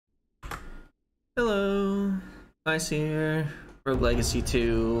Hello, Ice here, Rogue Legacy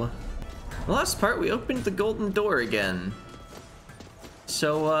 2. The last part, we opened the golden door again.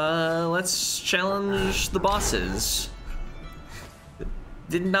 So, let's challenge the bosses.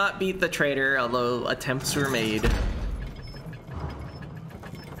 Did not beat the traitor, although attempts were made.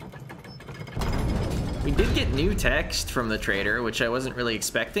 We did get new text from the traitor, which I wasn't really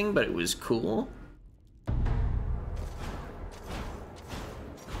expecting, but it was cool.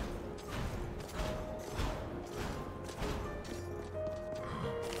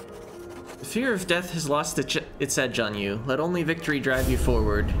 The fear of death has lost its edge on you. Let only victory drive you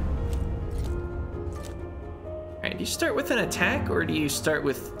forward. Alright, do you start with an attack, or do you start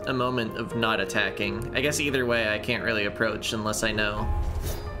with a moment of not attacking? I guess either way I can't really approach unless I know.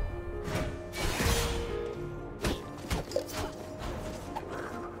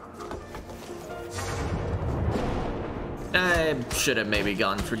 I should have maybe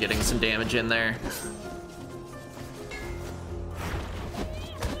gone for getting some damage in there.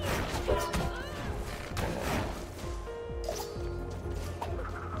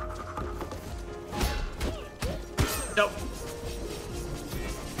 Nope.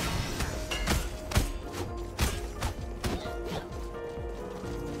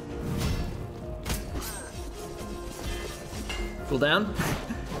 Cool down.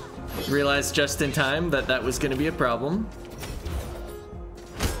 Realized just in time that that was going to be a problem.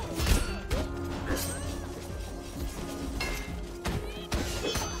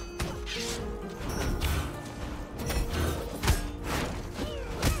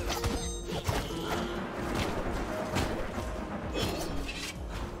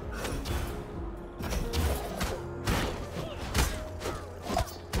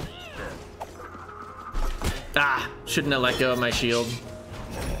 Ah, shouldn't have let go of my shield.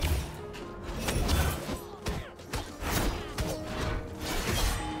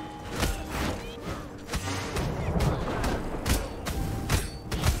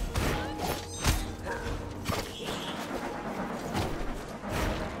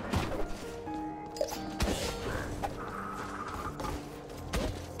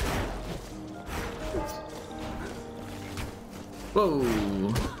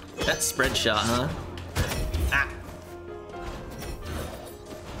 Whoa, that spread shot, huh? Ah.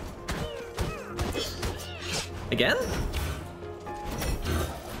 Again?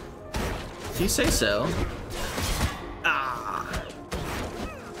 If you say so. Ah.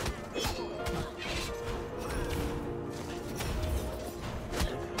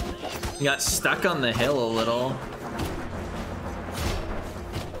 You got stuck on the hill a little.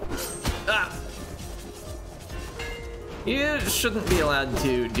 Ah. You shouldn't be allowed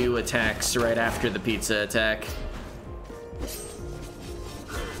to do attacks right after the pizza attack.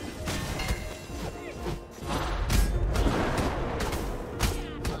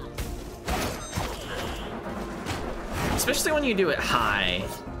 Especially when you do it high.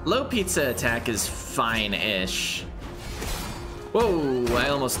 Low pizza attack is fine-ish. Whoa, I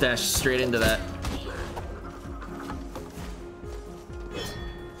almost dashed straight into that.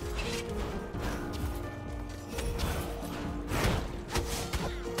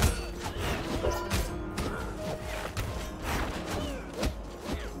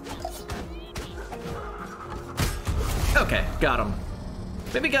 Okay, got him.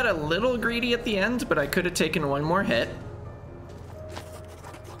 Maybe got a little greedy at the end, but I could have taken one more hit.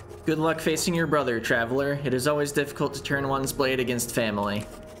 Good luck facing your brother, Traveler. It is always difficult to turn one's blade against family.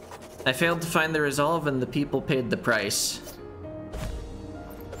 I failed to find the resolve and the people paid the price.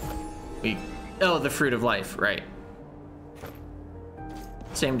 Oh, the fruit of life, right.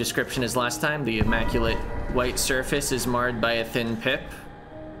 Same description as last time. The immaculate white surface is marred by a thin pip.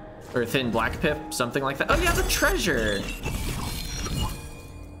 Or a thin black pip, something like that. Oh yeah, the treasure!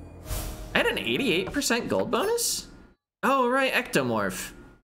 I had an 88% gold bonus? Oh right, ectomorph.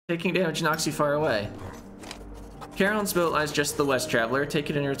 Taking damage knocks you far away. Carolyn's boat lies just to the west, Traveler. Take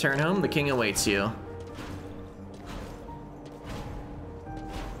it and return home. The king awaits you.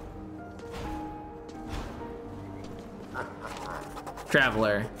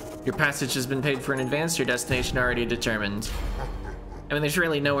 Traveler, your passage has been paid for in advance. Your destination already determined. I mean, there's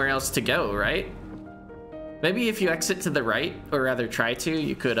really nowhere else to go, right? Maybe if you exit to the right, or rather try to,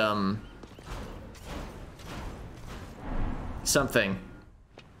 you could, something.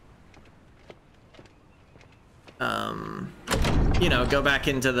 You know, go back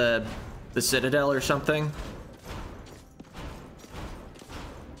into the Citadel or something.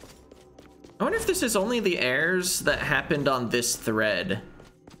 I wonder if this is only the heirs that happened on this thread.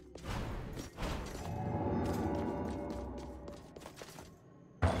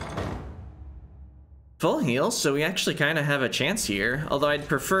 Full heal, so we actually kind of have a chance here. Although I'd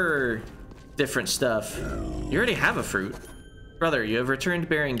prefer different stuff. You already have a fruit. Brother, you have returned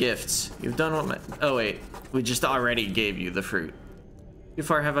bearing gifts. You've done what my... Oh, wait. We just already gave you the fruit. Too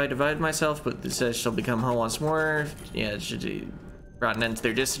far have I divided myself, but this says shall become whole once more. Yeah, it should be brought an end to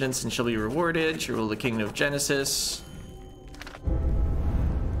their dissidence and shall be rewarded. She rule the kingdom of Genesis.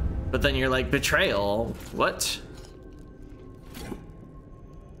 But then you're like, betrayal. What?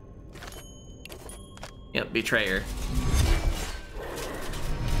 Yep, betrayer.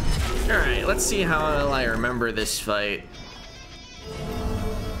 Alright, let's see how well I remember this fight.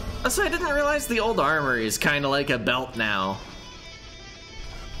 Also, I didn't realize the old armor is kind of like a belt now.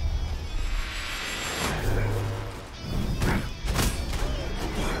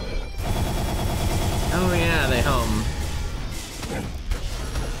 Oh yeah, they home.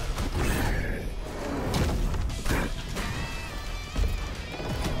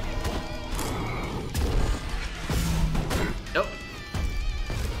 Nope.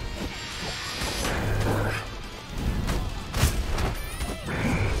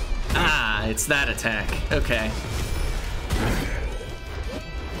 Ah, it's that attack. Okay.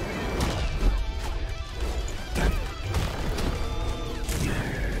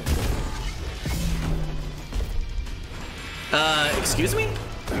 Excuse me?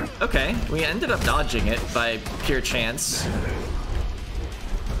 Okay, we ended up dodging it by pure chance.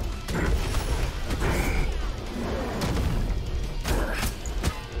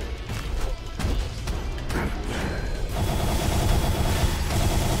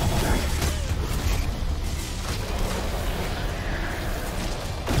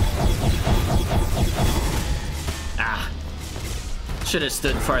 Ah. Should have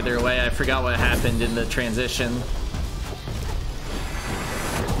stood farther away. I forgot what happened in the transition.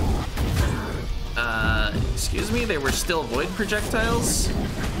 Excuse me, they were still void projectiles?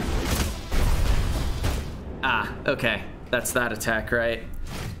 Ah, okay. That's that attack, right?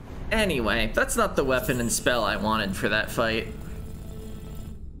 Anyway, that's not the weapon and spell I wanted for that fight.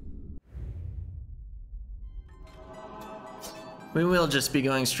 We will just be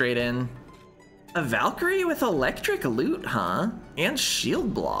going straight in. A Valkyrie with electric loot, huh? And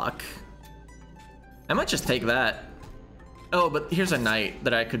shield block. I might just take that. Oh, but here's a knight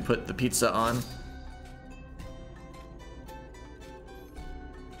that I could put the pizza on.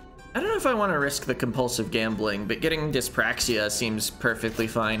 I don't know if I want to risk the compulsive gambling, but getting dyspraxia seems perfectly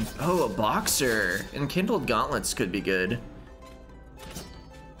fine. Oh, a boxer! Enkindled gauntlets could be good.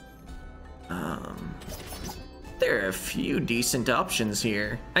 There are a few decent options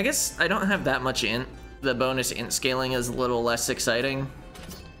here. I guess I don't have that much int. The bonus int scaling is a little less exciting.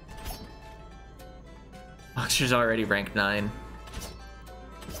 Boxer's already ranked 9.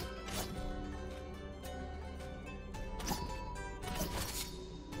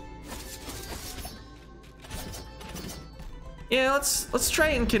 Yeah, let's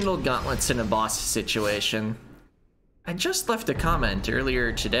try Enkindled Gauntlets in a boss situation. I just left a comment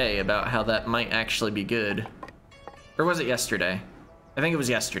earlier today about how that might actually be good. Or was it yesterday? I think it was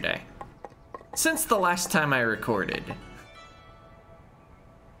yesterday. Since the last time I recorded.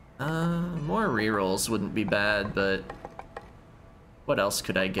 More rerolls wouldn't be bad, but what else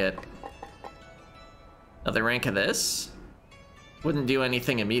could I get? Another rank of this? Wouldn't do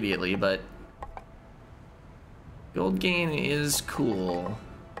anything immediately, but gold gain is cool.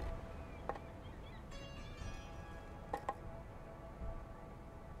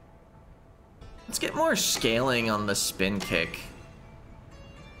 Let's get more scaling on the spin kick.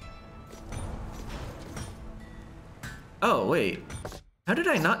 Oh, wait. How did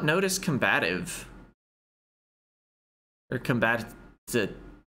I not notice combative? Or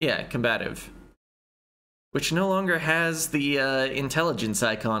yeah, combative. Which no longer has the intelligence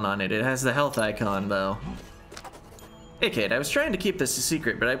icon on it. It has the health icon, though. Hey kid, I was trying to keep this a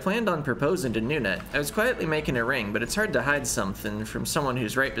secret, but I planned on proposing to Nunet. I was quietly making a ring, but it's hard to hide something from someone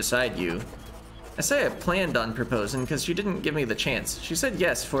who's right beside you. I say I planned on proposing because she didn't give me the chance. She said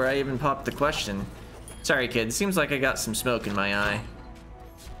yes before I even popped the question. Sorry kid, seems like I got some smoke in my eye.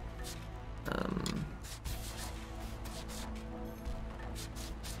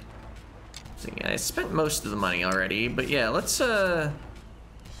 So yeah, I spent most of the money already, but yeah, let's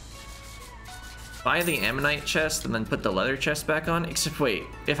buy the Ammonite chest and then put the leather chest back on. Except wait,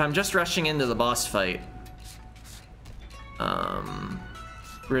 if I'm just rushing into the boss fight,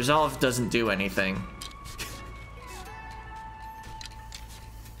 Resolve doesn't do anything.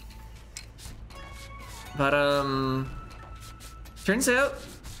 But turns out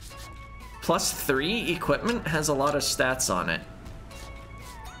 +3 equipment has a lot of stats on it.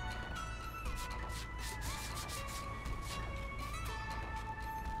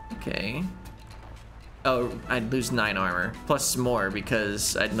 Okay. Oh, I'd lose 9 armor, plus more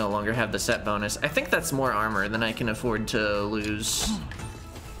because I'd no longer have the set bonus. I think that's more armor than I can afford to lose.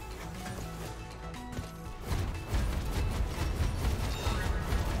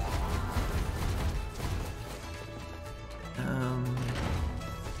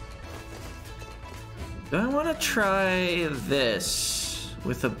 Do I want to try this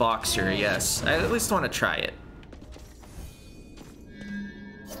with a boxer? Yes, I at least want to try it.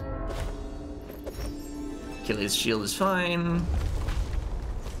 Achilles' shield is fine.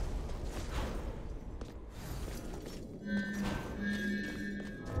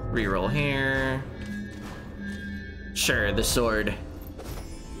 Reroll here. Sure, the sword.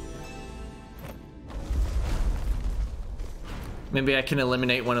 Maybe I can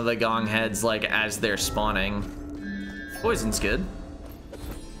eliminate one of the gong heads like as they're spawning. Poison's good.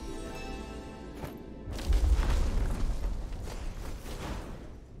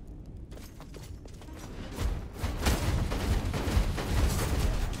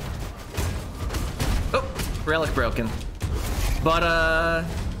 Oh, relic broken. But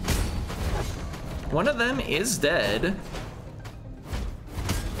one of them is dead.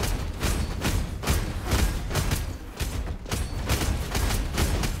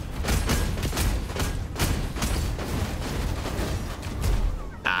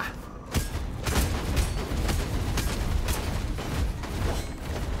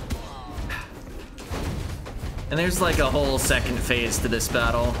 And there's like a whole second phase to this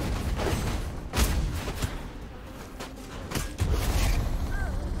battle.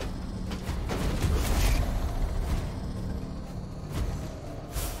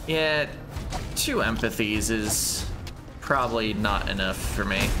 Yeah, 2 empathies is probably not enough for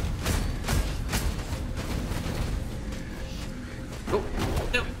me. Oh,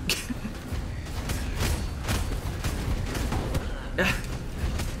 no.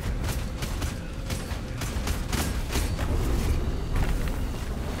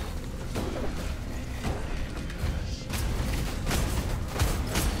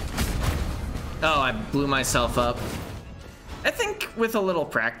 Oh, I blew myself up. I think with a little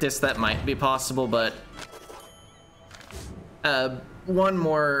practice that might be possible, but 1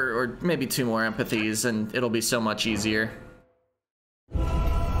 more or maybe 2 more empathies and it'll be so much easier.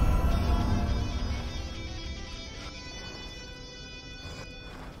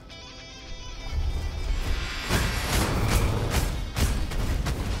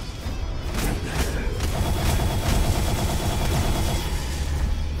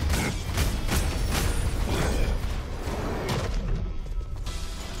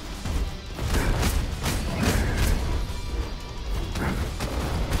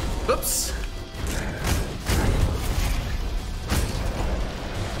 Oops.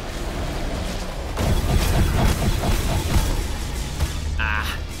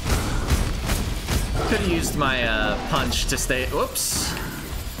 Ah. Could have used my punch to stay. Whoops.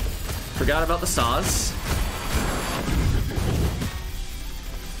 Forgot about the saws.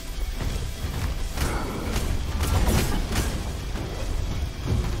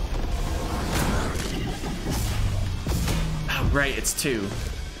 Oh, right, it's 2.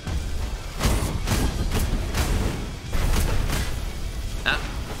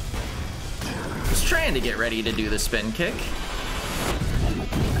 Trying to get ready to do the spin kick.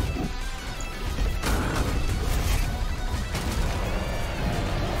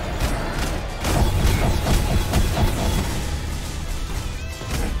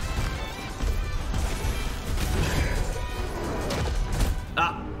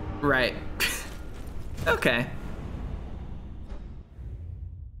 Ah, right. Okay.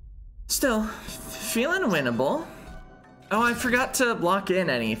 Still, feeling winnable. Oh, I forgot to block in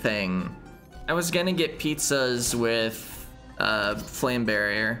anything. I was gonna get pizzas with flame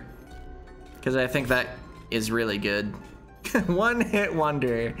barrier because I think that is really good. 1-hit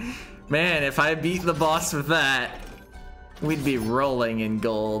wonder. Man, if I beat the boss with that, we'd be rolling in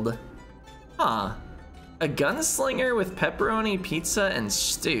gold. Huh. A gunslinger with pepperoni pizza and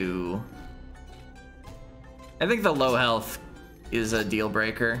stew. I think the low health is a deal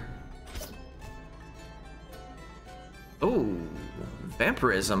breaker. Ooh,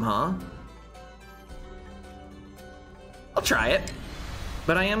 vampirism, huh? I'll try it,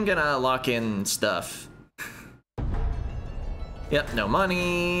 but I am gonna lock in stuff. Yep, no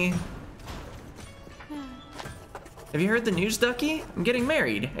money. Have you heard the news, Ducky? I'm getting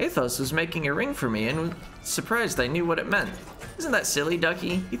married. Athos was making a ring for me and was surprised I knew what it meant. Isn't that silly,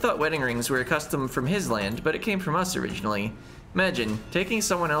 Ducky? He thought wedding rings were a custom from his land, but it came from us originally. Imagine, taking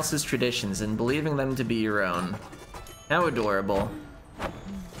someone else's traditions and believing them to be your own. How adorable.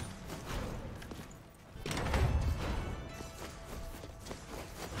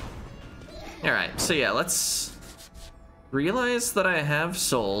 Alright, so yeah, let's realize that I have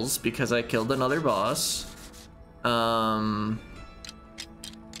souls because I killed another boss. Yeah,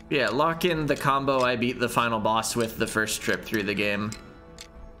 lock in the combo I beat the final boss with the first trip through the game.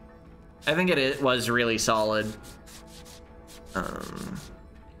 I think it was really solid.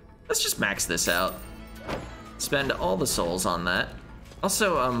 Let's just max this out. Spend all the souls on that.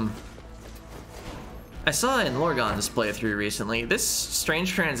 Also, I saw in Lorgon's playthrough recently, this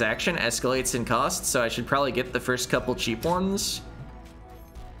strange transaction escalates in cost, so I should probably get the first couple cheap ones.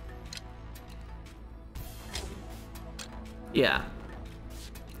 Yeah.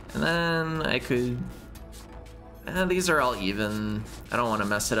 And then I could... these are all even. I don't want to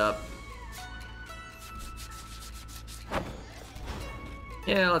mess it up.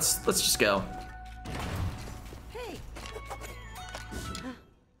 Yeah, let's just go. Hey.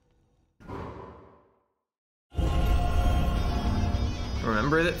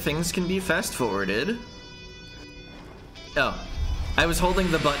 Remember that things can be fast forwarded. Oh, I was holding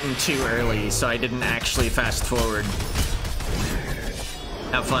the button too early, so I didn't actually fast forward.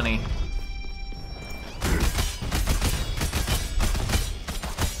 How funny.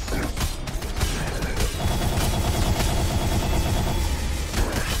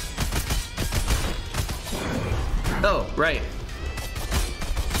 Oh, right.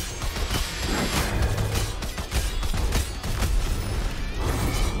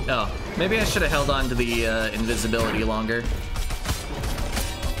 Oh, maybe I should have held on to the invisibility longer.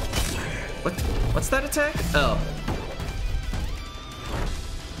 What's that attack? Oh.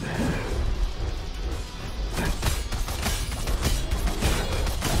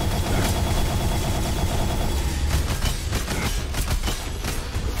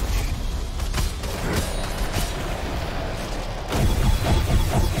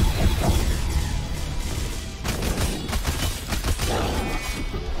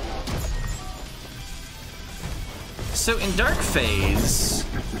 So in Dark Phase,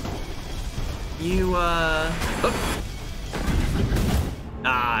 you, yeah.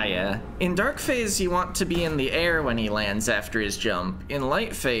 In Dark Phase, you want to be in the air when he lands after his jump. In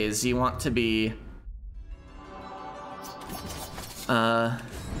Light Phase, you want to be, on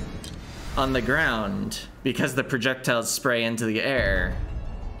the ground, because the projectiles spray into the air.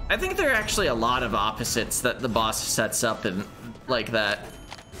 I think there are actually a lot of opposites that the boss sets up in, like that.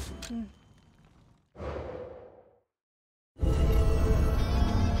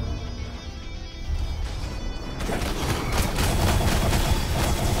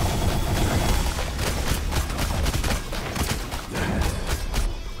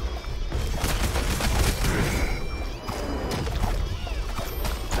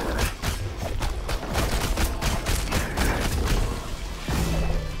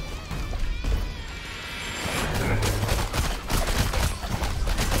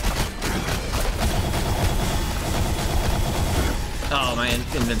 Oh, my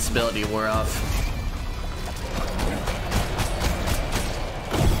invincibility wore off.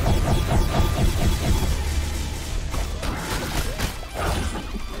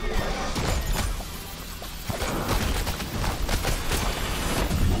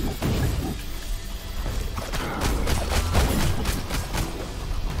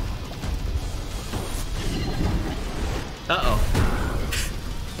 Uh-oh.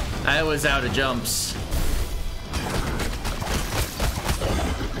 I was out of jumps.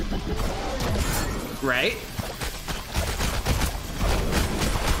 Right?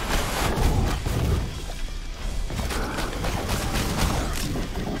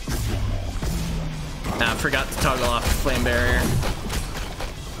 I forgot to toggle off the flame barrier.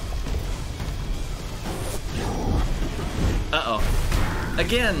 Uh-oh.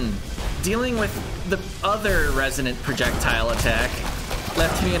 Again, dealing with the other resonant projectile attack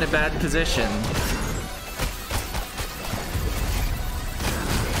left me in a bad position.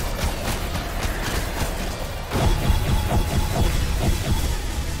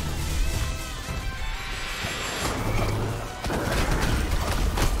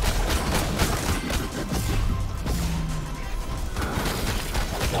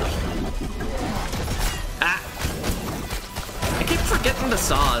 The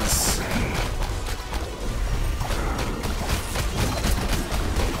saws.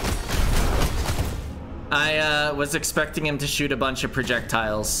 I was expecting him to shoot a bunch of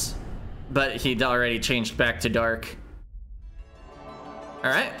projectiles, but he'd already changed back to dark. All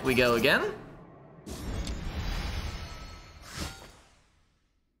right, we go again.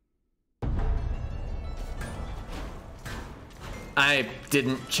 I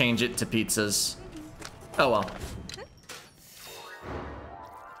didn't change it to pizzas. Oh well.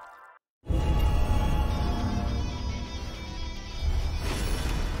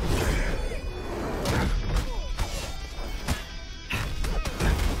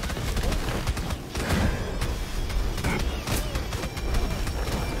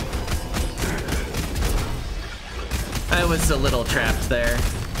 was a little trapped there.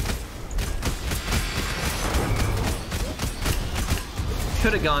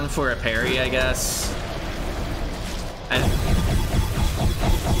 Could have gone for a parry, I guess.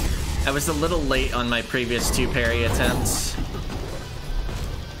 I was a little late on my previous 2 parry attempts.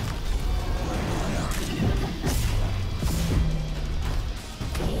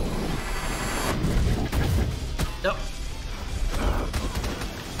 Nope.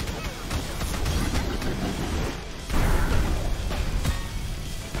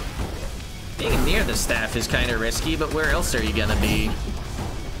 Being near the staff is kind of risky, but where else are you gonna be?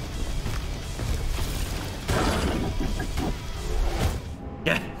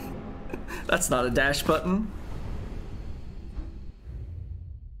 Yeah, that's not a dash button.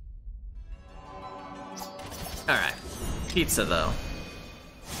 Alright, pizza though.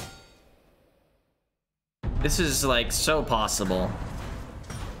 This is like so possible.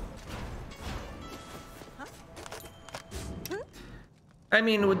 I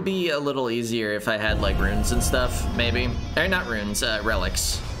mean, it would be a little easier if I had like runes and stuff, maybe. Or not runes,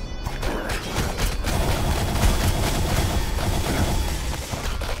 relics.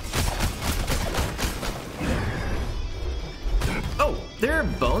 Oh, there are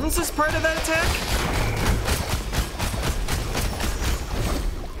bones as part of that attack?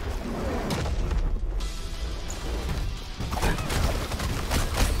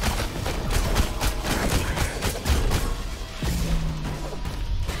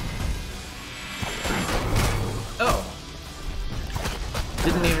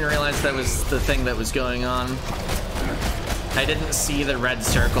 That was the thing that was going on. I didn't see the red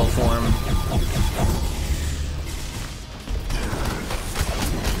circle form.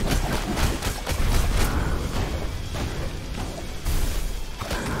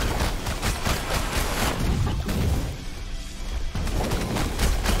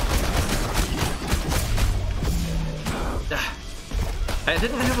 I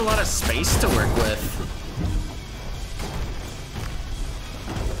didn't have a lot of space to work with.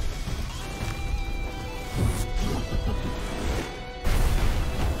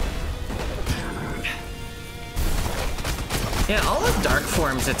 Yeah, all of Dark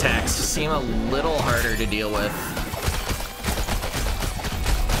Form's attacks seem a little harder to deal with.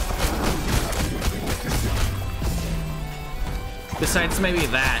 Besides maybe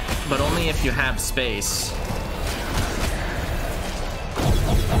that, but only if you have space.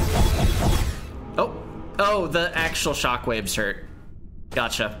 Oh, the actual shockwaves hurt.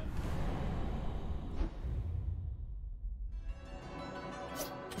 Gotcha.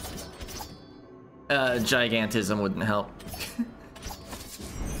 Gigantism wouldn't help.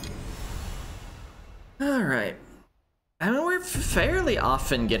 Alright. I mean, we're fairly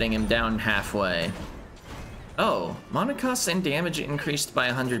often getting him down halfway. Oh, mana cost and damage increased by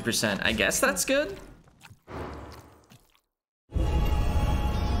 100%. I guess that's good?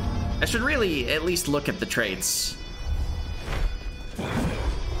 I should really at least look at the traits.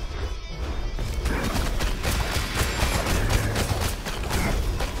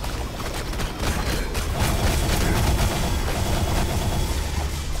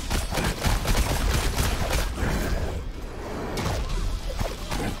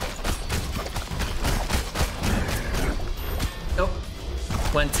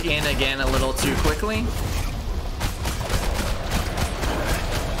 Went in again a little too quickly.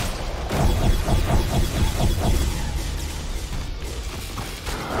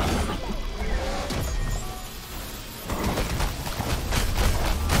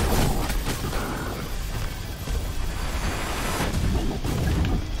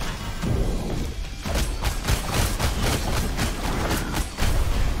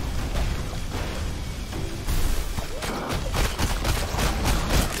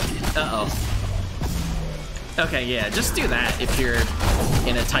 Okay, yeah, just do that if you're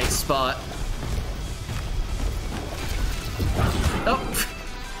in a tight spot. Oh,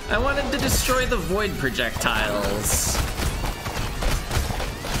 I wanted to destroy the void projectiles.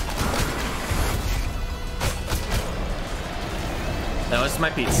 That was my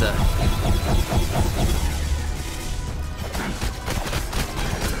pizza.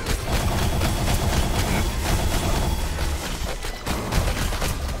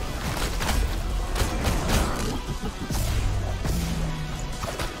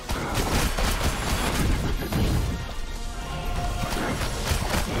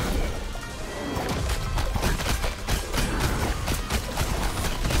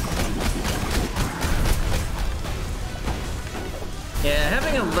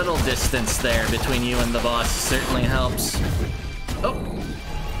 Distance there between you and the boss certainly helps. Oh,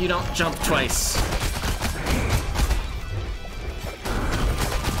 you don't jump twice.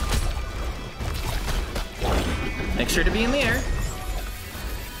 Make sure to be in the air.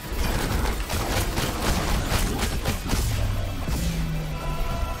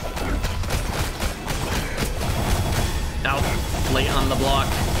 Out, late on the block.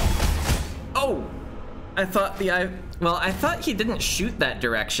 Oh! I thought I thought he didn't shoot that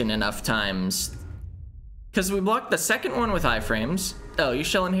direction enough times. Because we blocked the second one with iframes. Oh, you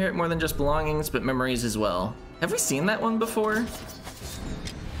shall inherit more than just belongings, but memories as well. Have we seen that one before?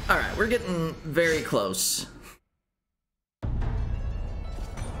 Alright, we're getting very close.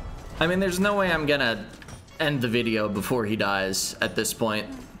 I mean, there's no way I'm gonna end the video before he dies at this point.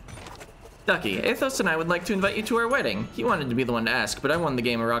 Ducky, Athos and I would like to invite you to our wedding. He wanted to be the one to ask, but I won the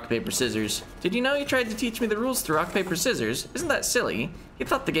game of rock, paper, scissors. Did you know he tried to teach me the rules through rock, paper, scissors? Isn't that silly? He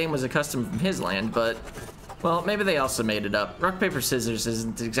thought the game was a custom from his land, but... well, maybe they also made it up. Rock, paper, scissors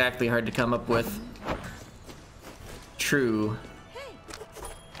isn't exactly hard to come up with. True.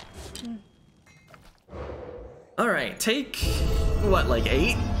 Alright, take... what, like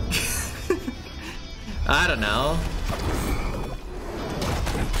 8? I don't know.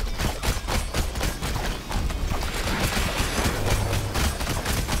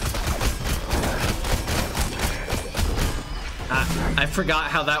 I forgot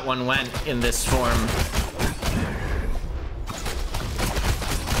how that one went in this form.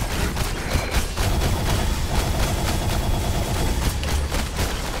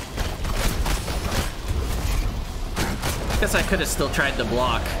 Guess I could have still tried to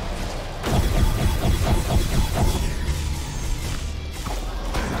block.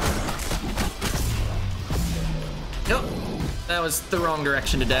 Nope, that was the wrong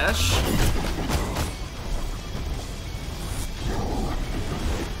direction to dash.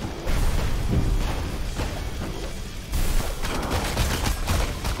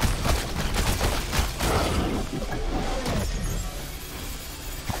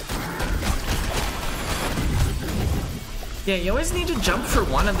 Yeah, you always need to jump for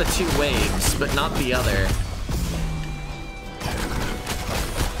one of the two waves, but not the other.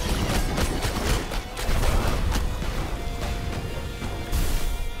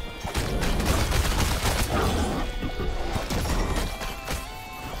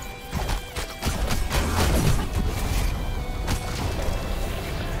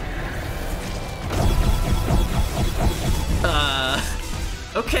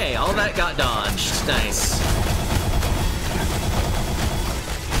 Okay, all that got dodged. Nice.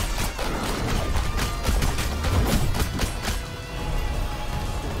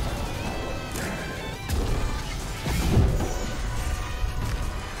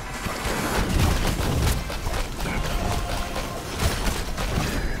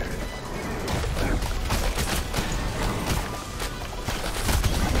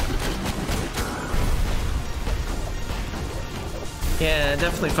 Yeah,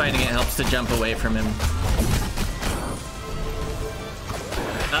 definitely fighting it helps to jump away from him.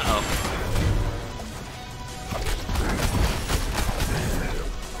 Uh-oh.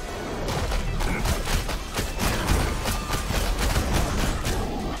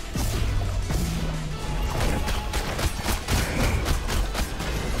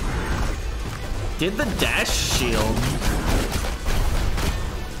 Did the dash shield?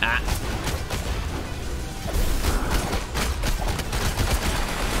 Ah.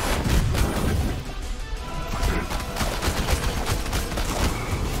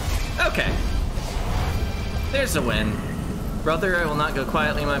 Okay. There's a win. Brother, I will not go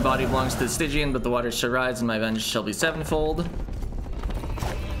quietly. My body belongs to the Stygian, but the waters shall rise, and my vengeance shall be sevenfold.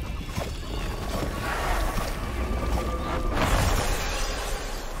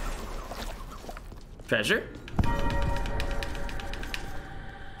 Treasure?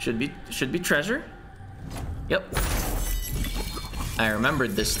 Should be treasure. Yep. I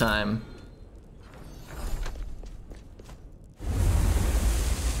remembered this time.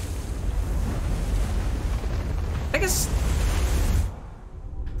 I guess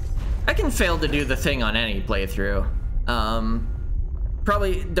I can fail to do the thing on any playthrough.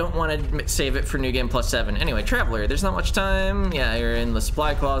 Probably don't want to save it for New Game Plus 7. Anyway, Traveler, there's not much time. Yeah, you're in the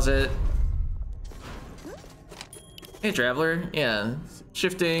supply closet. Hey, Traveler. Yeah,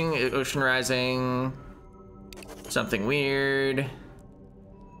 shifting, ocean rising, something weird.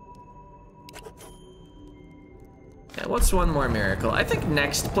 Yeah, what's one more miracle? I think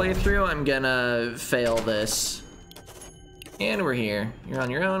next playthrough I'm gonna fail this. And we're here. You're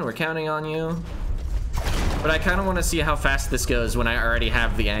on your own, we're counting on you. But I kind of want to see how fast this goes when I already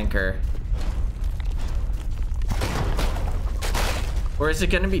have the anchor. Or is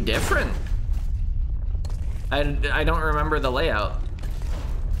it gonna be different? I don't remember the layout.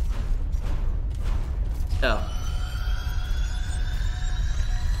 Oh.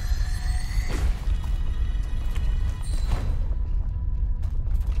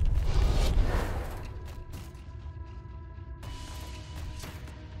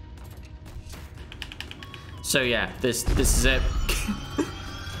 So yeah, this is it.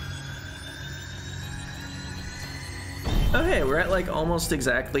 Oh hey, we're at like almost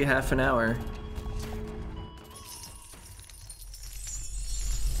exactly half an hour.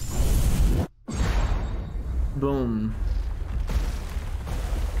 Boom.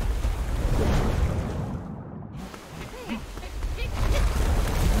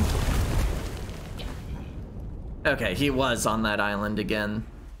 Okay, he was on that island again.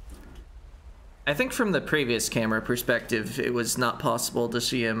 I think from the previous camera perspective, it was not possible to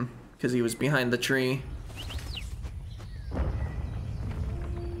see him because he was behind the tree.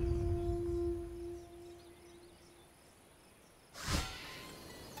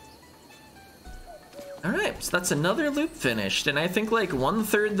 Alright, so that's another loop finished, and I think like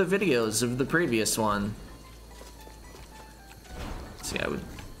 1/3 the videos of the previous one. Let's see,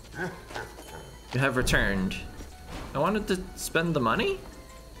 you have returned. I wanted to spend the money?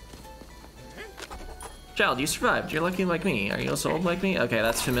 Child, you survived. You're lucky like me. Are you also old like me? Okay,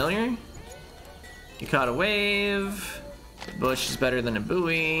 that's familiar. You caught a wave. The bush is better than a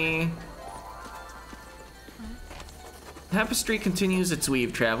buoy. Tapestry continues its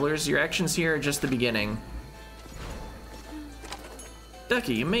weave, travelers. Your actions here are just the beginning.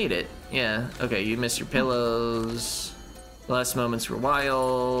 Ducky, you made it. Yeah, okay, you missed your pillows. The last moments were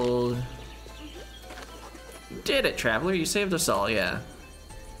wild. You did it, traveler. You saved us all, yeah.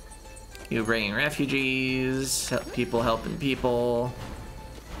 You bringing refugees, people helping people.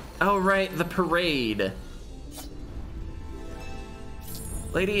 Oh, right, the parade.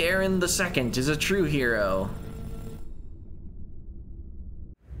 Lady Erin II is a true hero.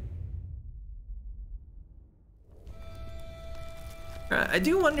 I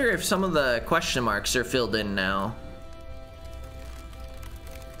do wonder if some of the question marks are filled in now.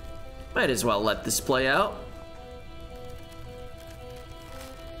 Might as well let this play out.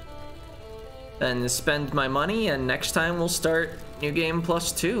 Then spend my money, and next time we'll start New Game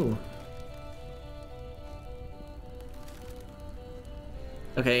 +2.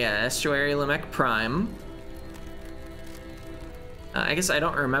 Okay, yeah, Estuary Lamech Prime. I guess I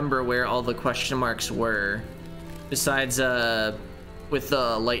don't remember where all the question marks were. Besides, with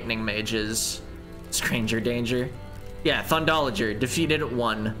the lightning mages. Stranger Danger. Yeah, Thundologer, defeated at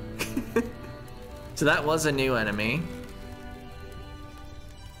 1. So that was a new enemy.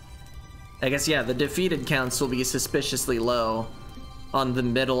 I guess, yeah, the defeated counts will be suspiciously low on the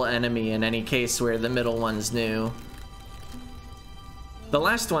middle enemy in any case where the middle one's new. The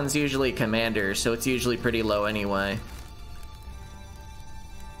last one's usually commander, so it's usually pretty low anyway.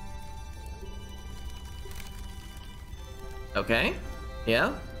 Okay,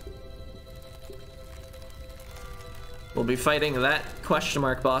 yeah. We'll be fighting that question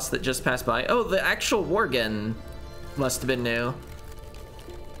mark boss that just passed by. Oh, the actual Worgen must have been new.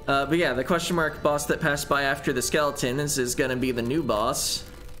 But yeah, the question mark boss that passed by after the skeleton is gonna be the new boss.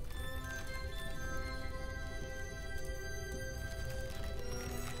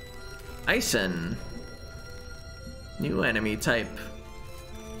 Ison. New enemy type.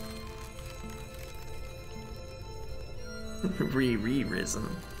 Re-risen.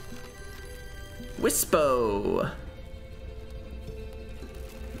 Wispo.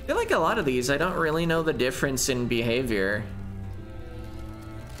 I feel like a lot of these, I don't really know the difference in behavior.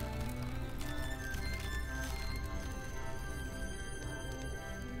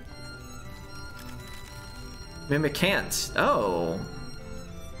 Mimikant. Oh.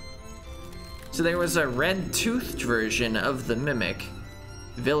 So there was a red-toothed version of the Mimic.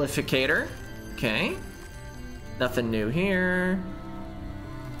 Vilificator. Okay. Nothing new here.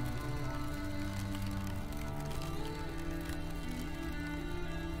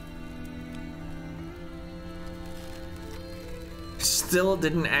 Still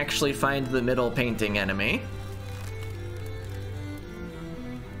didn't actually find the middle painting enemy.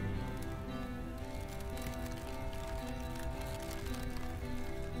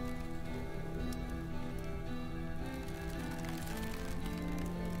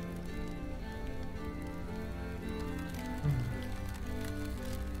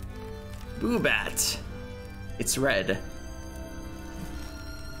 Boobat. It's red.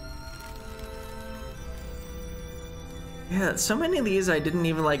 Yeah, so many of these I didn't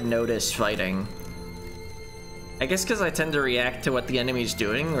even like notice fighting. I guess because I tend to react to what the enemy's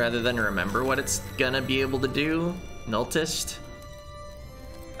doing rather than remember what it's gonna be able to do. Nultist.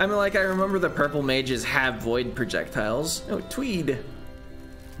 I mean, like, I remember the purple mages have void projectiles. Oh, Tweed.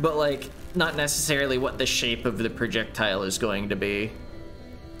 But like, not necessarily what the shape of the projectile is going to be.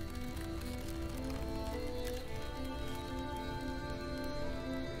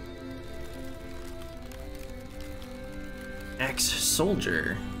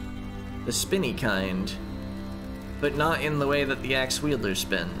 Ex-soldier. The spinny kind. but not in the way that the axe wielder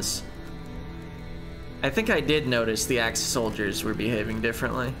spins. I think I did notice the axe soldiers were behaving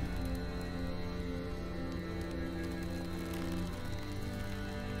differently.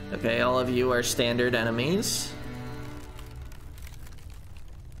 Okay, all of you are standard enemies.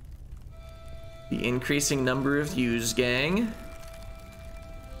 The increasing number of yous, gang.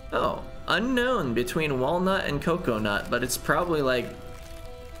 Oh, unknown between walnut and coconut, but it's probably like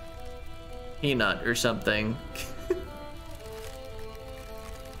peanut or something.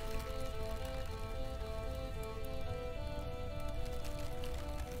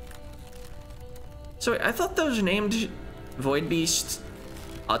 So I thought those named Void Beast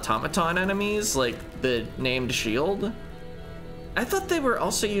automaton enemies, like the named shield, I thought they were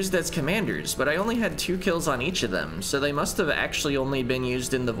also used as commanders, but I only had 2 kills on each of them, so they must have actually only been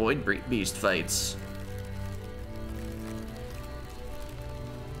used in the Void Beast fights.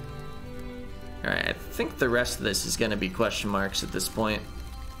 Alright, I think the rest of this is gonna be question marks at this point.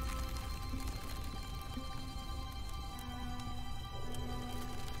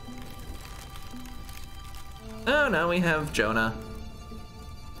 Oh, now we have Jonah.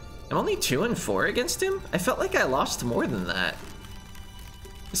 I'm only 2 and 4 against him? I felt like I lost more than that.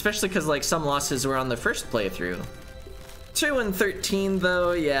 Especially because, like, some losses were on the first playthrough. 2 and 13,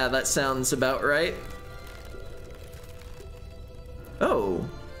 though, yeah, that sounds about right. Oh.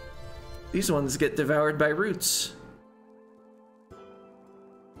 These ones get devoured by roots.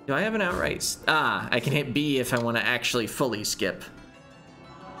 Do I have an outright? Ah, I can hit B if I want to actually fully skip.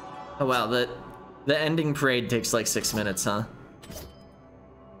 Oh, wow, the ending parade takes like 6 minutes, huh?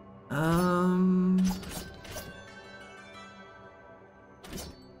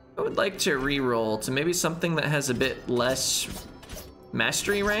 I would like to re-roll to maybe something that has a bit less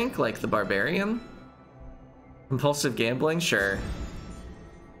mastery rank, like the Barbarian. Compulsive gambling, sure.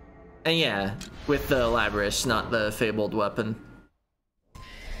 And yeah, with the Labrys, not the fabled weapon.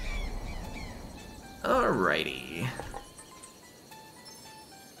 Alrighty.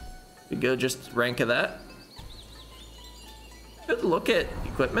 We go just rank of that. Good look at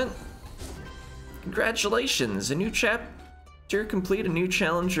equipment. Congratulations, a new chapter complete, a new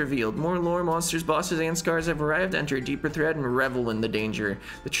challenge revealed. More lore, monsters, bosses, and scars have arrived. Enter a deeper thread and revel in the danger.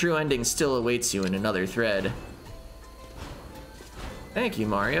 The true ending still awaits you in another thread. Thank you,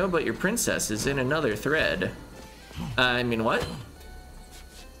 Mario, but your princess is in another thread. I mean, what?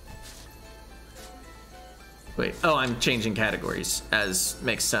 Wait, oh, I'm changing categories, as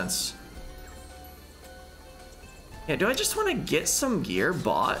makes sense. Yeah, do I just want to get some gear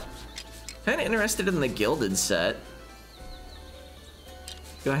bought? Kinda interested in the gilded set.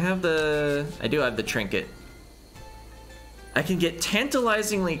 Do I have the... I do have the trinket. I can get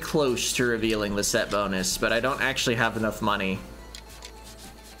tantalizingly close to revealing the set bonus, but I don't actually have enough money.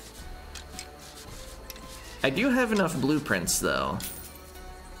 I do have enough blueprints, though.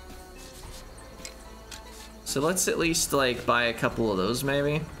 So let's at least, like, buy a couple of those,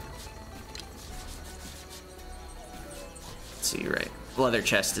 maybe. Let's see, right. Leather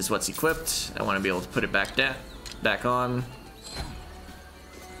chest is what's equipped. I want to be able to put it back on.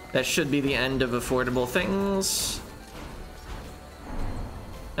 That should be the end of affordable things.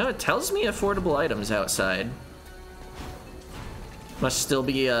 Oh, it tells me affordable items outside. Must still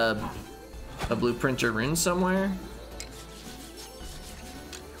be a blueprint or rune somewhere.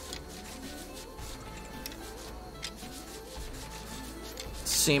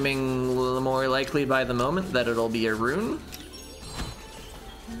 Seeming a little more likely by the moment that it'll be a rune.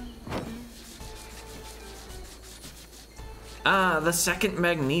 Ah, the second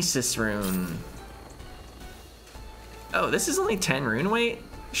Magnesis rune. Oh, this is only 10 rune weight?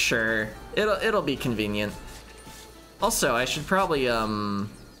 Sure, it'll be convenient. Also, I should probably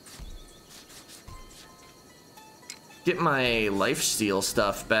get my lifesteal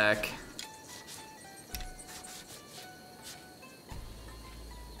stuff back.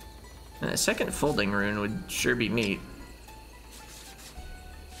 A second folding rune would sure be neat.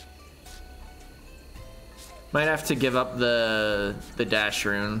 Might have to give up the dash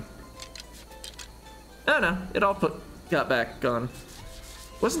rune. Oh no, it all got back on.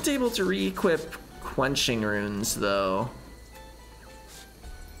 Wasn't able to re-equip quenching runes though.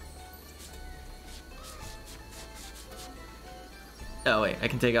 Oh wait, I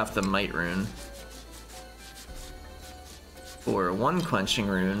can take off the might rune. For 1 quenching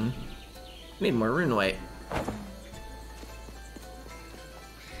rune. Need more rune weight. I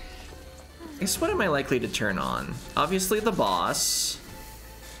guess what am I likely to turn on? Obviously the boss.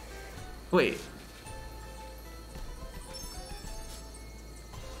 Wait.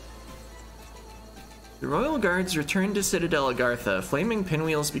 The Royal Guards returned to Citadel Agartha. Flaming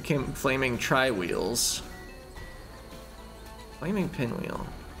pinwheels became flaming tri-wheels. Flaming pinwheel.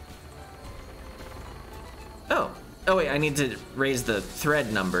 Oh. Oh wait, I need to raise the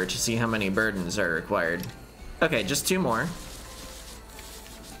thread number to see how many burdens are required. Okay, just 2 more.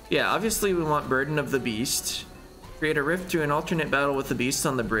 Yeah, obviously we want Burden of the Beast. Create a rift through an alternate battle with the beast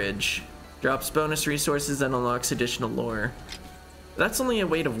on the bridge. Drops bonus resources and unlocks additional lore. That's only a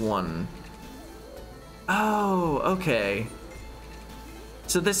weight of 1. Oh, okay.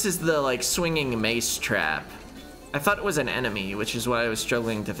 So this is the, like, swinging mace trap. I thought it was an enemy, which is why I was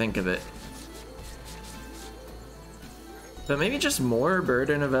struggling to think of it. But maybe just more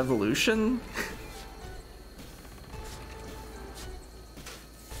Burden of Evolution?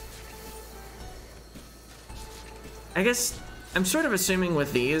 I guess I'm sort of assuming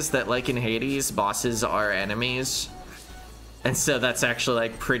with these that, like in Hades, bosses are enemies. And so that's actually,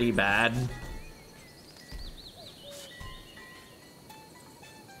 like, pretty bad.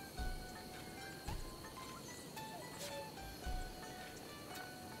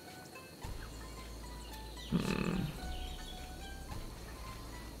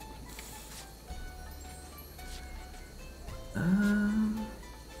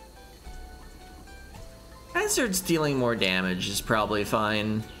 Hazards dealing more damage is probably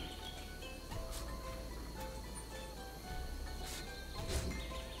fine.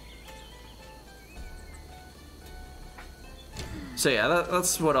 So yeah,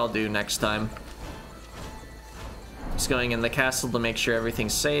 that's what I'll do next time. Just going in the castle to make sure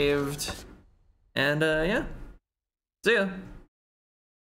everything's saved. And yeah. See ya.